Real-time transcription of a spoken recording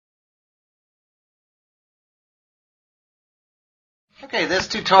Okay, this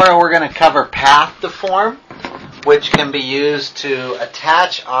tutorial we're going to cover path deform, which can be used to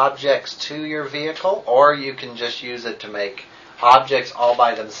attach objects to your vehicle, or you can just use it to make objects all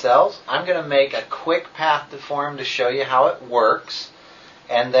by themselves. I'm going to make a quick path deform to show you how it works,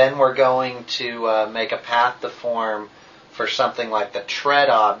 and then we're going to make a path deform for something like the tread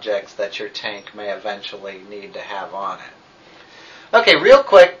objects that your tank may eventually need to have on it. Okay, real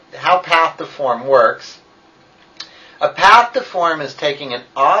quick, how path deform works. A path deform is taking an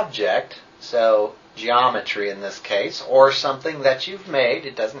object, so geometry in this case, or something that you've made.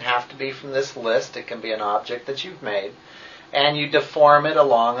 It doesn't have to be from this list. It can be an object that you've made, and you deform it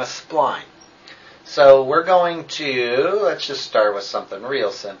along a spline. So we're going to, let's just start with something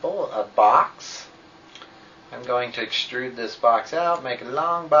real simple, a box. I'm going to extrude this box out, make it a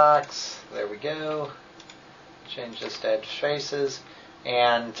long box. There we go. Change this to edge faces,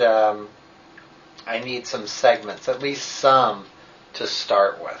 and I need some segments, at least some to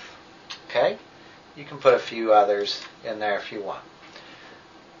start with. Okay? You can put a few others in there if you want.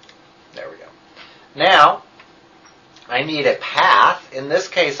 There we go. Now, I need a path. In this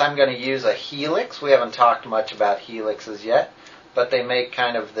case, I'm going to use a helix. We haven't talked much about helixes yet, but they make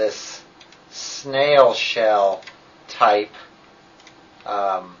kind of this snail shell type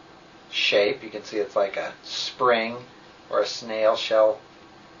shape. You can see it's like a spring or a snail shell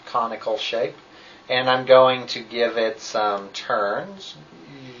conical shape. And I'm going to give it some turns,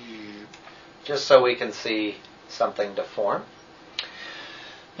 just so we can see something deform.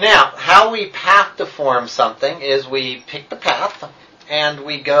 Now, how we path deform something is we pick the path, and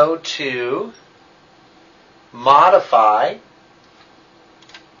we go to Modify,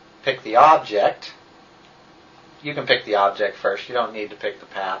 pick the object. You can pick the object first. You don't need to pick the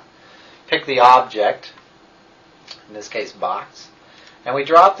path. Pick the object, in this case box. And we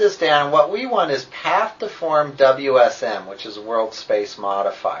drop this down. What we want is path deform WSM, which is World Space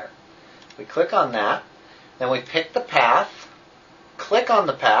Modifier. We click on that. Then we pick the path. Click on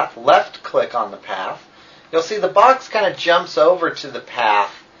the path. Left click on the path. You'll see the box kind of jumps over to the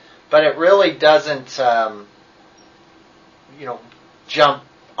path, but it really doesn't, jump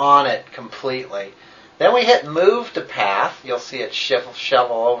on it completely. Then we hit Move to Path. You'll see it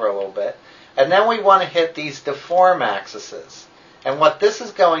shovel over a little bit. And then we want to hit these deform axes. And what this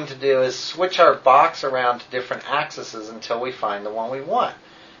is going to do is switch our box around to different axes until we find the one we want.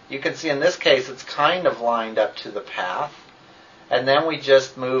 You can see in this case it's kind of lined up to the path. And then we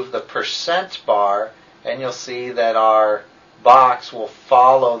just move the percent bar, and you'll see that our box will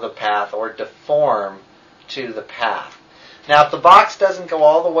follow the path or deform to the path. Now, if the box doesn't go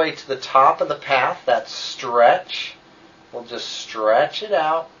all the way to the top of the path, that stretch, we'll just stretch it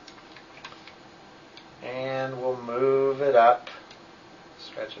out, and we'll move it up.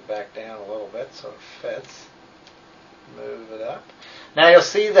 Stretch it back down a little bit so it fits. Move it up. Now you'll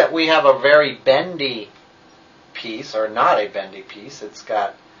see that we have a very bendy piece, or not a bendy piece. It's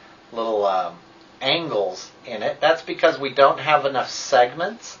got little angles in it. That's because we don't have enough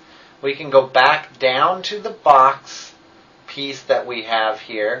segments. We can go back down to the box piece that we have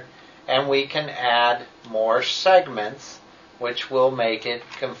here, and we can add more segments, which will make it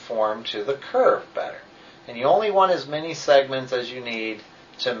conform to the curve better. And you only want as many segments as you need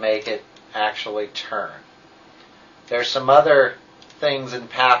to make it actually turn. There's some other things in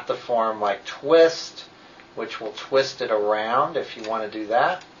path deform like twist, which will twist it around if you want to do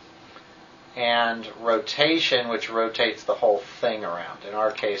that, and rotation, which rotates the whole thing around. In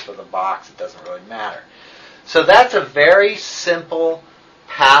our case with a box, it doesn't really matter. So that's a very simple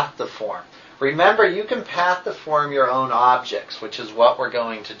path deform. Remember, you can path deform your own objects, which is what we're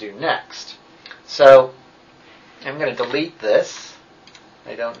going to do next. So I'm going to delete this.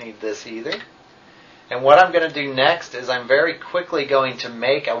 I don't need this either. And what I'm going to do next is I'm very quickly going to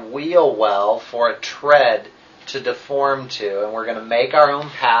make a wheel well for a tread to deform to, and we're going to make our own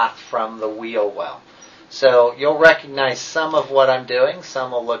path from the wheel well. So you'll recognize some of what I'm doing.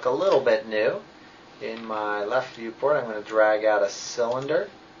 Some will look a little bit new. In my left viewport, I'm going to drag out a cylinder.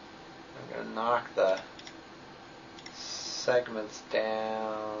 I'm going to knock the segments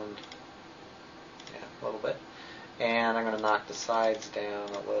down a little bit. And I'm going to knock the sides down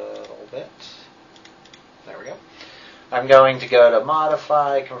a little bit. There we go. I'm going to go to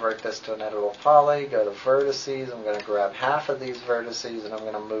Modify, convert this to an editable poly, go to Vertices. I'm going to grab half of these vertices, and I'm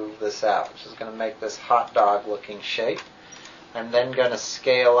going to move this out, which is going to make this hot dog looking shape. I'm then going to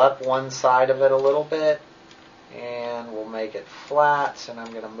scale up one side of it a little bit, and we'll make it flat. And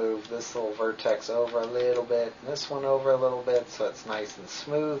I'm going to move this little vertex over a little bit, and this one over a little bit, so it's nice and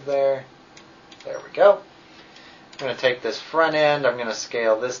smooth there. There we go. I'm going to take this front end, I'm going to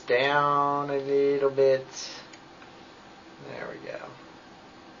scale this down a little bit, There we go.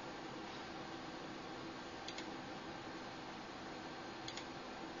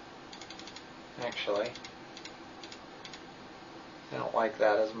 Actually, I don't like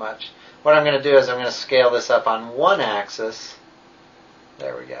that as much. What I'm going to do is I'm going to scale this up on one axis.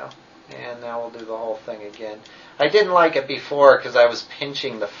 There we go. And now we'll do the whole thing again. I didn't like it before because I was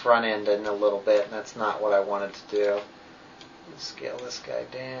pinching the front end in a little bit, and that's not what I wanted to do. Let's scale this guy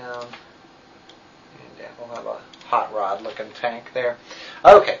down. And down. We'll have a hot rod looking tank there.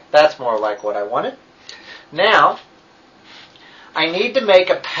 Okay, that's more like what I wanted. Now, I need to make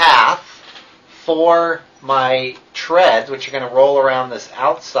a path for my treads, which are going to roll around this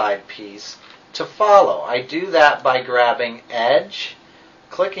outside piece, to follow. I do that by grabbing edge,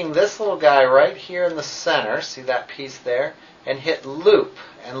 clicking this little guy right here in the center, see that piece there, and hit loop.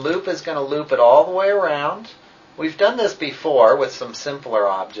 And loop is going to loop it all the way around. We've done this before with some simpler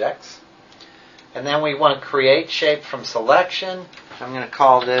objects. And then we want to create shape from selection. I'm going to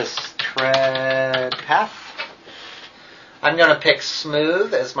call this tread path. I'm going to pick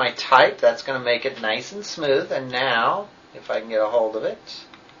smooth as my type. That's going to make it nice and smooth. And now, if I can get a hold of it,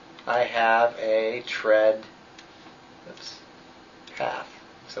 I have a tread path.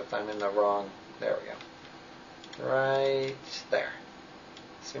 Except I'm in the wrong, there we go. Right there.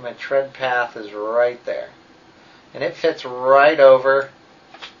 See, my tread path is right there. And it fits right over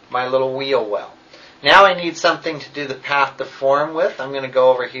my little wheel well. Now I need something to do the path deform with. I'm going to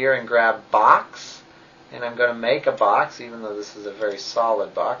go over here and grab box. And I'm going to make a box, even though this is a very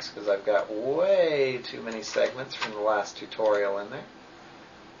solid box, because I've got way too many segments from the last tutorial in there.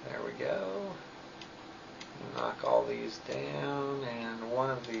 There we go. Knock all these down, and one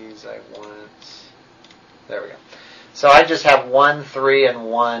of these I want. There we go. So I just have 1, 3, and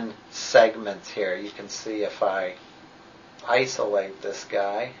 1 segments here. You can see if I isolate this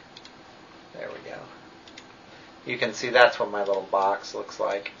guy. There we go. You can see that's what my little box looks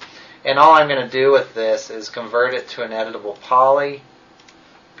like. And all I'm going to do with this is convert it to an editable poly.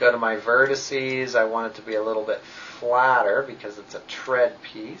 Go to my vertices. I want it to be a little bit flatter because it's a tread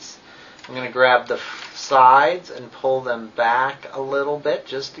piece. I'm going to grab the sides and pull them back a little bit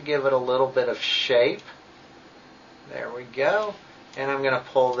just to give it a little bit of shape. There we go. And I'm going to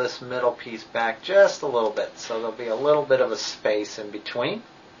pull this middle piece back just a little bit so there'll be a little bit of a space in between.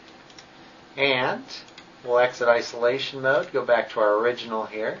 And we'll exit isolation mode, go back to our original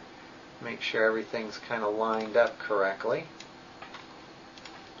here. Make sure everything's kind of lined up correctly.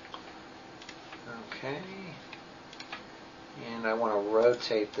 Okay. And I want to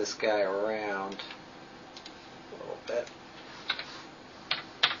rotate this guy around a little bit.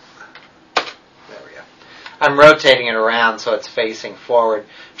 There we go. I'm rotating it around so it's facing forward.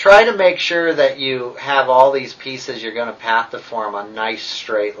 Try to make sure that you have all these pieces you're going to path deform on nice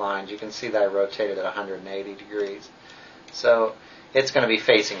straight lines. You can see that I rotated at 180 degrees. So it's going to be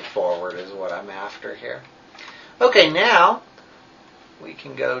facing forward is what I'm after here. Okay, now we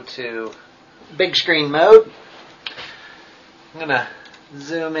can go to big screen mode. I'm going to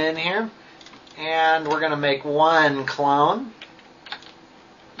zoom in here, and we're going to make one clone.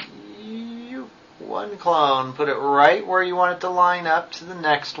 One clone. Put it right where you want it to line up to the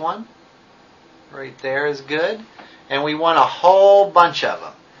next one. Right there is good. And we want a whole bunch of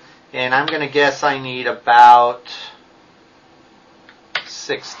them. And I'm going to guess I need about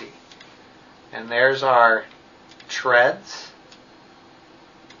 60. And there's our treads.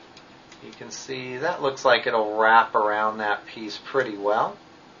 You can see that looks like it'll wrap around that piece pretty well.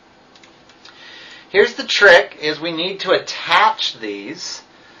 Here's the trick, is we need to attach these.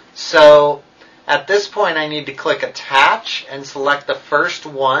 So at this point I need to click attach and select the first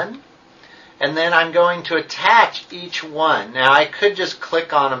one. And then I'm going to attach each one. Now I could just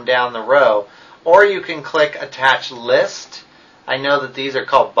click on them down the row, or you can click attach list. I know that these are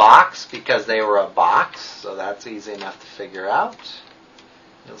called box because they were a box, so that's easy enough to figure out.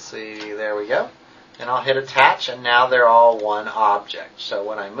 You'll see, there we go. And I'll hit attach, and now they're all one object. So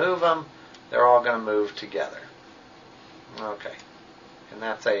when I move them, they're all going to move together. Okay. And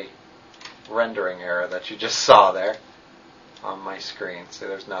that's a rendering error that you just saw there on my screen. So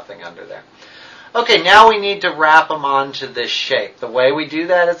there's nothing under there. Okay, now we need to wrap them onto this shape. The way we do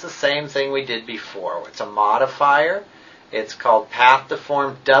that is the same thing we did before. It's a modifier. It's called Path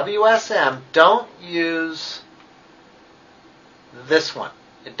Deform WSM. Don't use this one.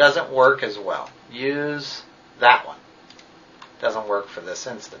 It doesn't work as well. Use that one. It doesn't work for this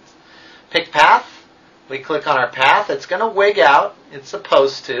instance. Pick path. We click on our path. It's going to wig out. It's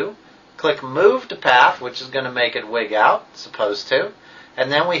supposed to. Click move to path, which is going to make it wig out. It's supposed to.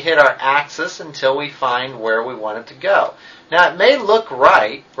 And then we hit our axis until we find where we want it to go. Now it may look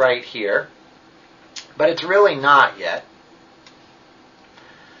right here, but it's really not yet.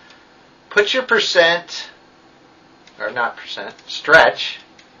 put your stretch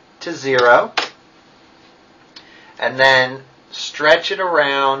to 0, and then stretch it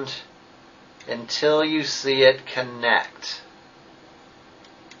around until you see it connect.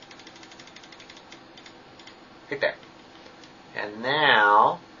 Right there. And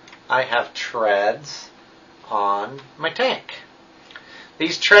now I have treads on my tank.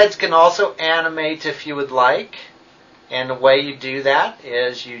 These treads can also animate if you would like. And the way you do that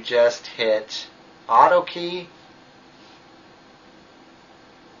is you just hit Auto key,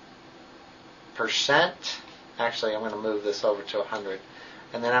 %. Actually, I'm going to move this over to 100.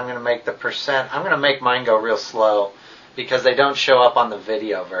 And then I'm going to make the %. I'm going to make mine go real slow because they don't show up on the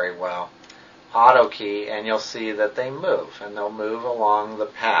video very well. Auto key, and you'll see that they move, and they'll move along the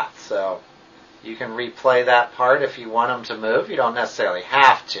path. So you can replay that part if you want them to move. You don't necessarily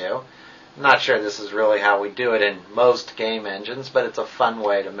have to. I'm not sure this is really how we do it in most game engines, but it's a fun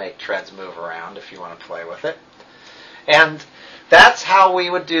way to make treads move around if you want to play with it. And that's how we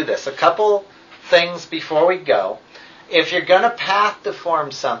would do this. A couple things before we go. If you're going to path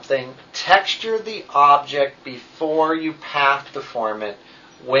deform something, texture the object before you path deform it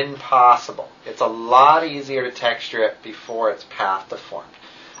when possible. It's a lot easier to texture it before it's path deformed.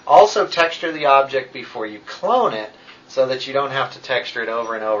 Also, texture the object before you clone it so that you don't have to texture it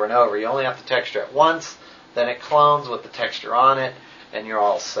over and over and over. You only have to texture it once, then it clones with the texture on it, and you're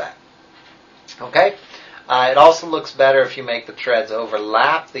all set. Okay? It also looks better if you make the treads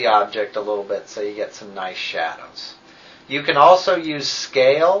overlap the object a little bit so you get some nice shadows. You can also use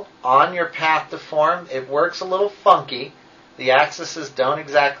scale on your path deform. It works a little funky. The axes don't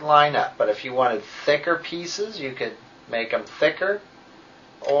exactly line up, but if you wanted thicker pieces, you could make them thicker,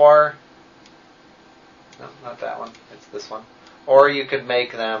 or, no, not that one, it's this one, or you could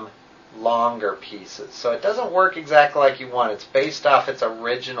make them longer pieces. So it doesn't work exactly like you want. It's based off its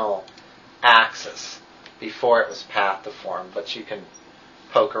original axis before it was path deformed, but you can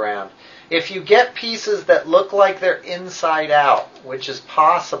poke around. If you get pieces that look like they're inside out, which is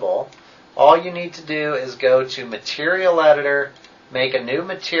possible, all you need to do is go to Material Editor, make a new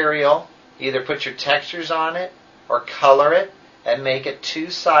material, either put your textures on it or color it, and make it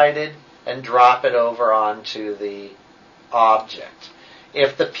two-sided and drop it over onto the object.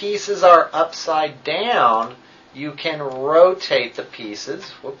 If the pieces are upside down, you can rotate the pieces.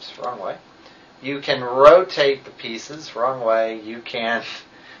 Whoops, wrong way. You can rotate the pieces, wrong way. You can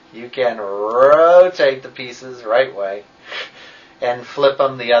rotate the pieces, right way, and flip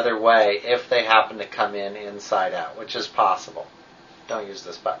them the other way if they happen to come in inside out, which is possible. Don't use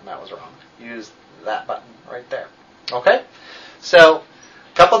this button, that was wrong. Use that button right there. Okay? So,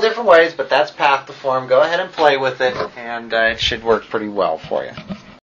 a couple different ways, but that's path deform. Go ahead and play with it, and it should work pretty well for you.